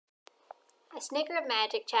A Snicker of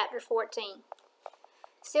Magic, Chapter 14.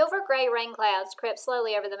 Silver-gray rain clouds crept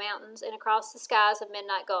slowly over the mountains and across the skies of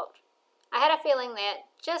Midnight Gulch. I had a feeling that,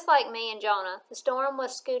 just like me and Jonah, the storm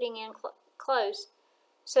was scooting in close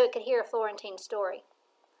so it could hear Florentine's story.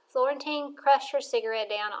 Florentine crushed her cigarette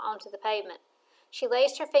down onto the pavement. She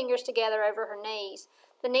laced her fingers together over her knees.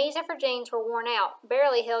 The knees of her jeans were worn out,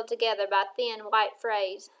 barely held together by thin white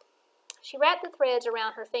frays. She wrapped the threads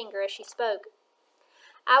around her finger as she spoke.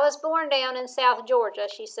 I was born down in South Georgia,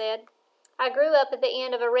 she said. I grew up at the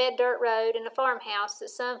end of a red dirt road in a farmhouse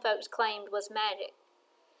that some folks claimed was magic.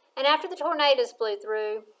 And after the tornadoes blew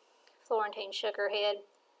through, Florentine shook her head.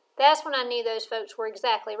 That's when I knew those folks were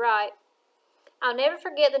exactly right. I'll never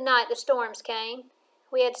forget the night the storms came.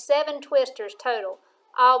 We had 7 twisters total,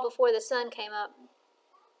 all before the sun came up.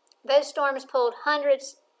 Those storms pulled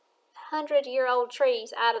hundred-year-old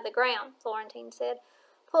trees out of the ground, Florentine said.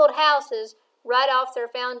 Pulled houses right off their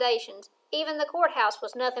foundations. Even the courthouse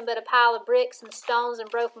was nothing but a pile of bricks and stones and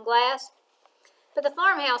broken glass. But the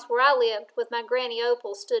farmhouse where I lived with my Granny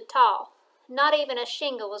Opal stood tall. Not even a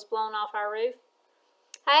shingle was blown off our roof.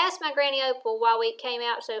 I asked my Granny Opal why we came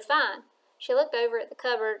out so fine. She looked over at the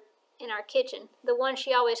cupboard in our kitchen, the one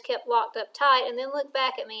she always kept locked up tight, and then looked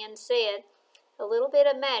back at me and said, "A little bit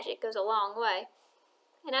of magic goes a long way."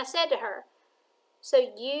 And I said to her, "So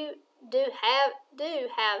you do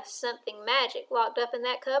have something magic locked up in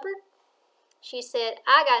that cupboard?" She said,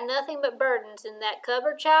 "I got nothing but burdens in that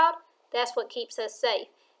cupboard, child. That's what keeps us safe,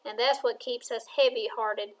 and that's what keeps us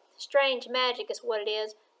heavy-hearted. Strange magic is what it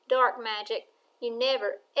is, dark magic. You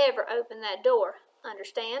never, ever open that door,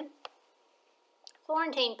 understand?"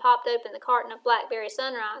 Florentine popped open the carton of blackberry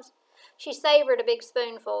sunrise. She savored a big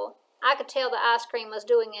spoonful. I could tell the ice cream was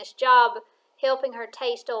doing its job, helping her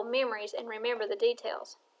taste old memories and remember the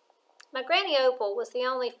details. My Granny Opal was the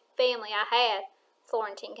only family I had,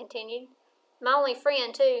 Florentine continued. My only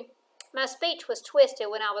friend, too. My speech was twisted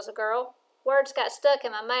when I was a girl. Words got stuck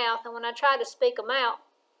in my mouth, and when I tried to speak 'em out,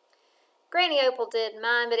 Granny Opal didn't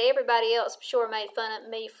mind, but everybody else sure made fun of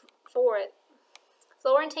me for it.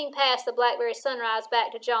 Florentine passed the blackberry sunrise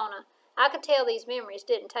back to Jonah. I could tell these memories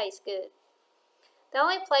didn't taste good. The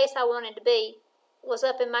only place I wanted to be was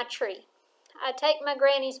up in my tree. I'd take my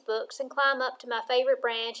granny's books and climb up to my favorite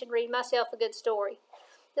branch and read myself a good story.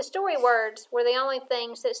 The story words were the only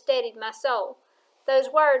things that steadied my soul. Those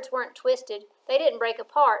words weren't twisted. They didn't break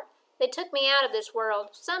apart. They took me out of this world.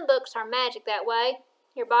 Some books are magic that way.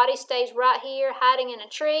 Your body stays right here, hiding in a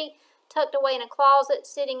tree, tucked away in a closet,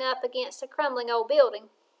 sitting up against a crumbling old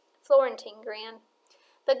building. Florentine grinned.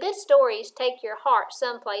 But good stories take your heart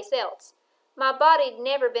someplace else. My body'd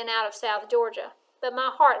never been out of South Georgia, but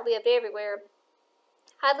my heart lived everywhere.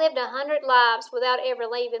 I'd lived 100 lives without ever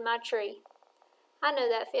leaving my tree. I know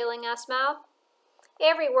that feeling, I smiled.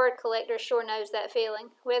 Every word collector sure knows that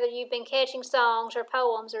feeling, whether you've been catching songs or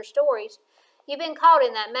poems or stories. You've been caught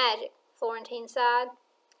in that magic, Florentine sighed.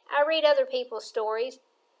 I read other people's stories,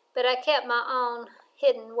 but I kept my own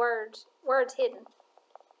hidden words hidden.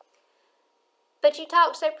 But you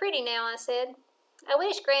talk so pretty now, I said. I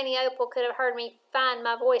wish Granny Opal could have heard me find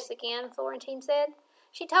my voice again, Florentine said.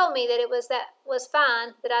 She told me that it was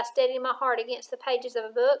fine that I steadied my heart against the pages of a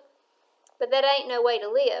book, but that ain't no way to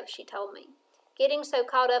live, she told me. Getting so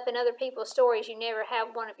caught up in other people's stories you never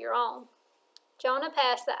have one of your own. Jonah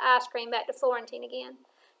passed the ice cream back to Florentine again.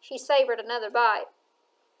 She savored another bite.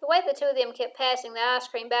 The way the two of them kept passing the ice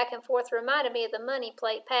cream back and forth reminded me of the money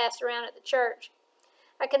plate passed around at the church.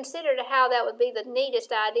 I considered how that would be the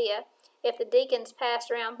neatest idea if the deacons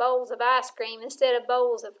passed around bowls of ice cream instead of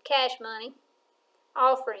bowls of cash money.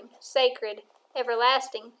 Offering, sacred,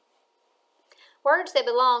 everlasting. Words that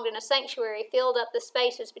belonged in a sanctuary filled up the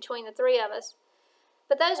spaces between the three of us.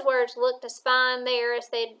 But those words looked as fine there as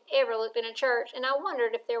they'd ever looked in a church, and I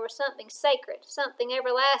wondered if there was something sacred, something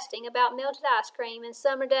everlasting about melted ice cream and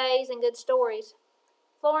summer days and good stories.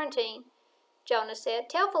 Florentine, Jonah said,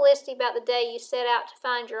 tell Felicity about the day you set out to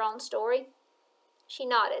find your own story. She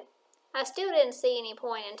nodded. I still didn't see any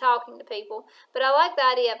point in talking to people, but I liked the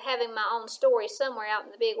idea of having my own story somewhere out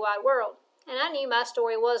in the big wide world, and I knew my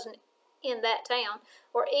story wasn't in that town,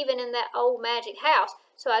 or even in that old magic house,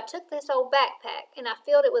 so I took this old backpack, and I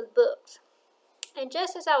filled it with books. And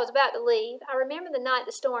just as I was about to leave, I remembered the night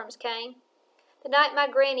the storms came, the night my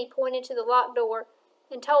granny pointed to the locked door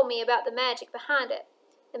and told me about the magic behind it,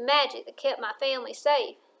 the magic that kept my family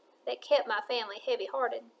safe, that kept my family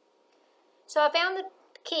heavy-hearted. So I found the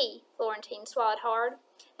key, Florentine swallowed hard,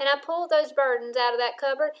 and I pulled those burdens out of that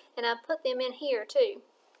cupboard, and I put them in here, too.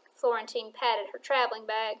 Florentine patted her traveling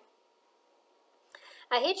bag.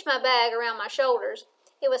 I hitched my bag around my shoulders.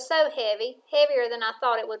 It was so heavy, heavier than I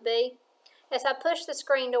thought it would be. As I pushed the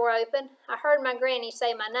screen door open, I heard my granny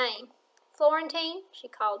say my name. "Florentine," she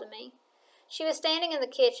called to me. She was standing in the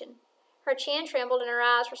kitchen. Her chin trembled and her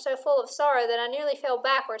eyes were so full of sorrow that I nearly fell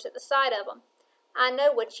backwards at the sight of them. "I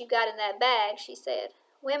know what you got in that bag," she said.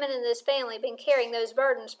 "Women in this family have been carrying those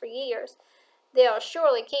burdens for years. They'll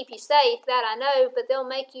surely keep you safe, that I know, but they'll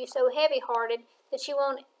make you so heavy-hearted that you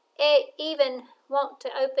won't even want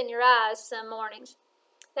to open your eyes some mornings.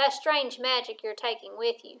 That's strange magic you're taking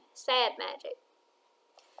with you, sad magic."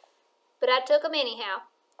 "But I took 'em anyhow,"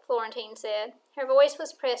 Florentine said. Her voice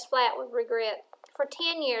was pressed flat with regret. "For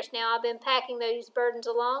 10 years now I've been packing those burdens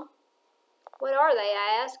along." "What are they?"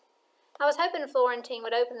 I asked. I was hoping Florentine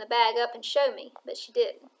would open the bag up and show me, but she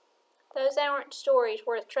didn't. "Those aren't stories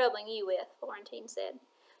worth troubling you with," Florentine said.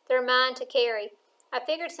 "They're mine to carry. I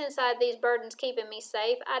figured since I had these burdens keeping me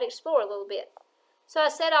safe, I'd explore a little bit. So I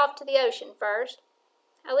set off to the ocean first.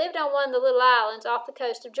 I lived on one of the little islands off the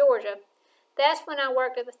coast of Georgia. That's when I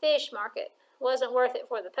worked at the fish market. Wasn't worth it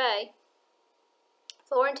for the pay."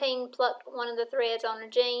 Florentine plucked one of the threads on her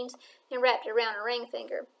jeans and wrapped it around her ring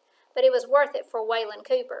finger. "But it was worth it for Waylon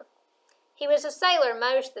Cooper. He was a sailor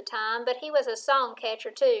most of the time, but he was a song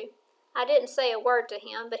catcher too. I didn't say a word to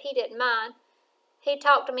him, but he didn't mind. He'd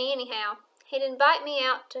talk to me anyhow. He'd invite me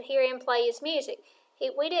out to hear him play his music.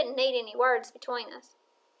 We didn't need any words between us.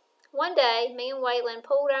 One day, me and Waylon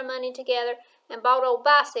pulled our money together and bought old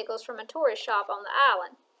bicycles from a tourist shop on the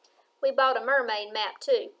island. We bought a mermaid map,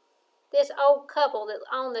 too. This old couple that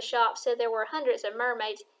owned the shop said there were hundreds of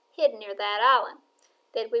mermaids hidden near that island,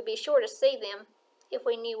 that we'd be sure to see them if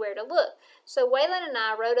we knew where to look. So Waylon and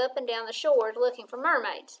I rode up and down the shore looking for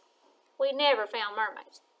mermaids. We never found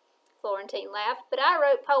mermaids." Florentine laughed. "But I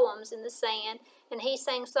wrote poems in the sand, and he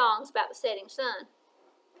sang songs about the setting sun.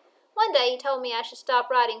 One day he told me I should stop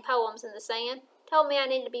writing poems in the sand, told me I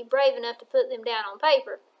needed to be brave enough to put them down on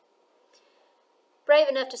paper, brave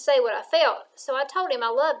enough to say what I felt, so I told him I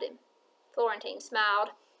loved him." Florentine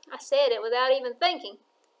smiled. "I said it without even thinking.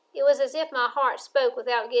 It was as if my heart spoke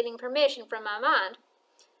without getting permission from my mind.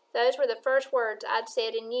 Those were the first words I'd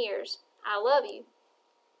said in years. I love you."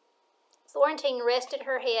 Florentine rested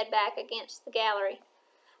her head back against the gallery.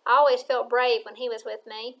 "I always felt brave when he was with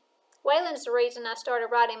me. Waylon's the reason I started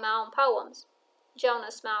writing my own poems." Jonah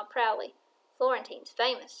smiled proudly. "Florentine's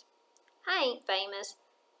famous." "I ain't famous."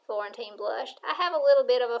 Florentine blushed. "I have a little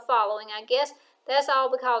bit of a following, I guess. That's all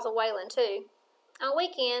because of Waylon, too. On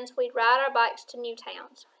weekends, we'd ride our bikes to new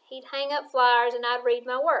towns. He'd hang up flyers and I'd read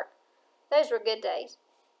my work. Those were good days."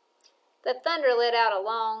 The thunder let out a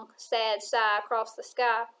long, sad sigh across the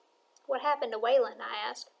sky. "What happened to Waylon?" I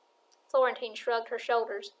asked. Florentine shrugged her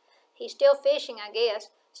shoulders. "He's still fishing, I guess.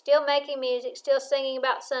 Still making music, still singing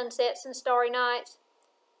about sunsets and starry nights."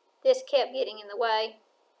 This kept getting in the way.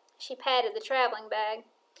 She patted the traveling bag.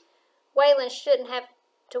 "Waylon shouldn't have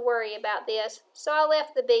to worry about this, so I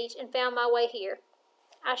left the beach and found my way here.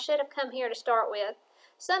 I should have come here to start with.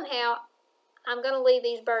 Somehow, I'm going to leave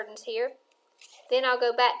these burdens here. Then I'll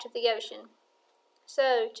go back to the ocean."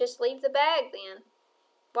 "So, just leave the bag, then?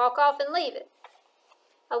 Walk off and leave it?"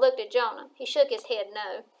 I looked at Jonah. He shook his head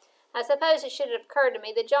no. I suppose it should have occurred to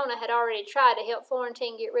me that Jonah had already tried to help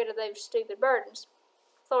Florentine get rid of those stupid burdens.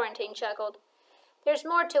 Florentine chuckled. "There's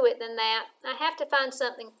more to it than that. I have to find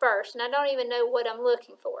something first, and I don't even know what I'm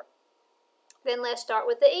looking for." "Then let's start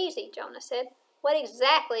with the easy," Jonah said. "What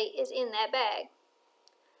exactly is in that bag?"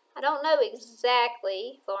 "I don't know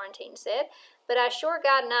exactly," Florentine said, "but I sure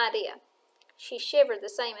got an idea." She shivered the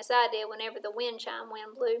same as I did whenever the wind chime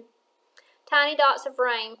wind blew. Tiny dots of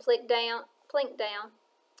rain plinked down,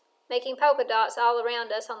 making polka dots all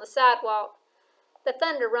around us on the sidewalk. The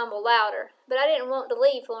thunder rumbled louder, but I didn't want to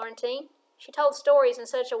leave Florentine. She told stories in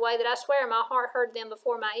such a way that I swear my heart heard them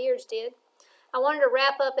before my ears did. I wanted to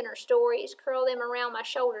wrap up in her stories, curl them around my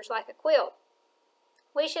shoulders like a quilt.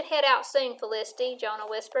 "We should head out soon, Felicity," Jonah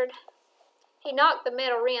whispered. He knocked the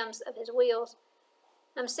metal rims of his wheels.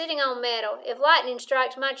 "I'm sitting on metal. If lightning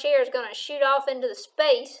strikes, my chair is going to shoot off into the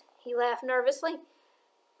space." He laughed nervously.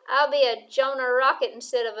 "I'll be a Jonah rocket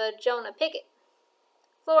instead of a Jonah Pickett."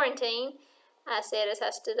 "Florentine," I said as I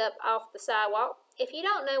stood up off the sidewalk, "if you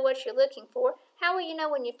don't know what you're looking for, how will you know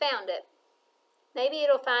when you found it?" "Maybe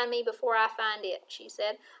it'll find me before I find it," she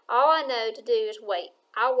said. "All I know to do is wait.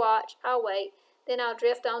 I'll watch, I'll wait, then I'll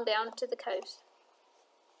drift on down to the coast."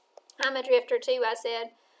 "I'm a drifter too," I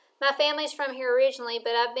said. "My family's from here originally,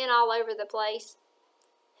 but I've been all over the place."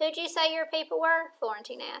 "Who'd you say your people were?"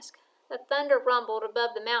 Florentine asked. The thunder rumbled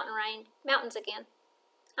above the mountains again.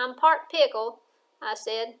 "I'm part Pickle," I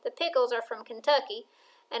said. "The Pickles are from Kentucky,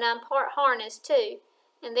 and I'm part Harness, too,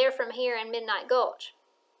 and they're from here in Midnight Gulch."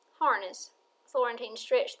 "Harness," Florentine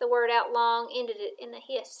stretched the word out long, ended it in a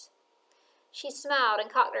hiss. She smiled and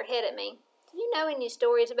cocked her head at me. Do you know any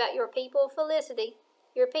stories about your people, Felicity?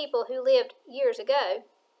 Your people who lived years ago?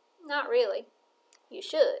 Not really. You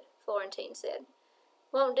should, Florentine said.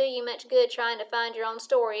 Won't do you much good trying to find your own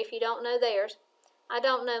story if you don't know theirs. I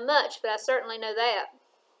don't know much, but I certainly know that.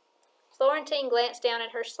 Florentine glanced down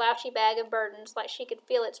at her slouchy bag of burdens like she could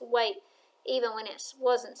feel its weight even when it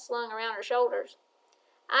wasn't slung around her shoulders.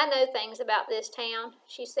 I know things about this town,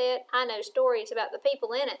 she said. I know stories about the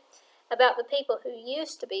people in it, about the people who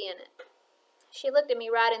used to be in it. She looked at me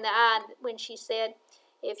right in the eye when she said,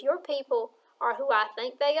 If your people are who I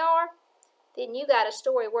think they are, then you got a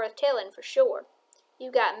story worth telling for sure.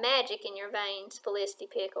 You got magic in your veins, Felicity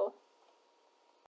Pickle.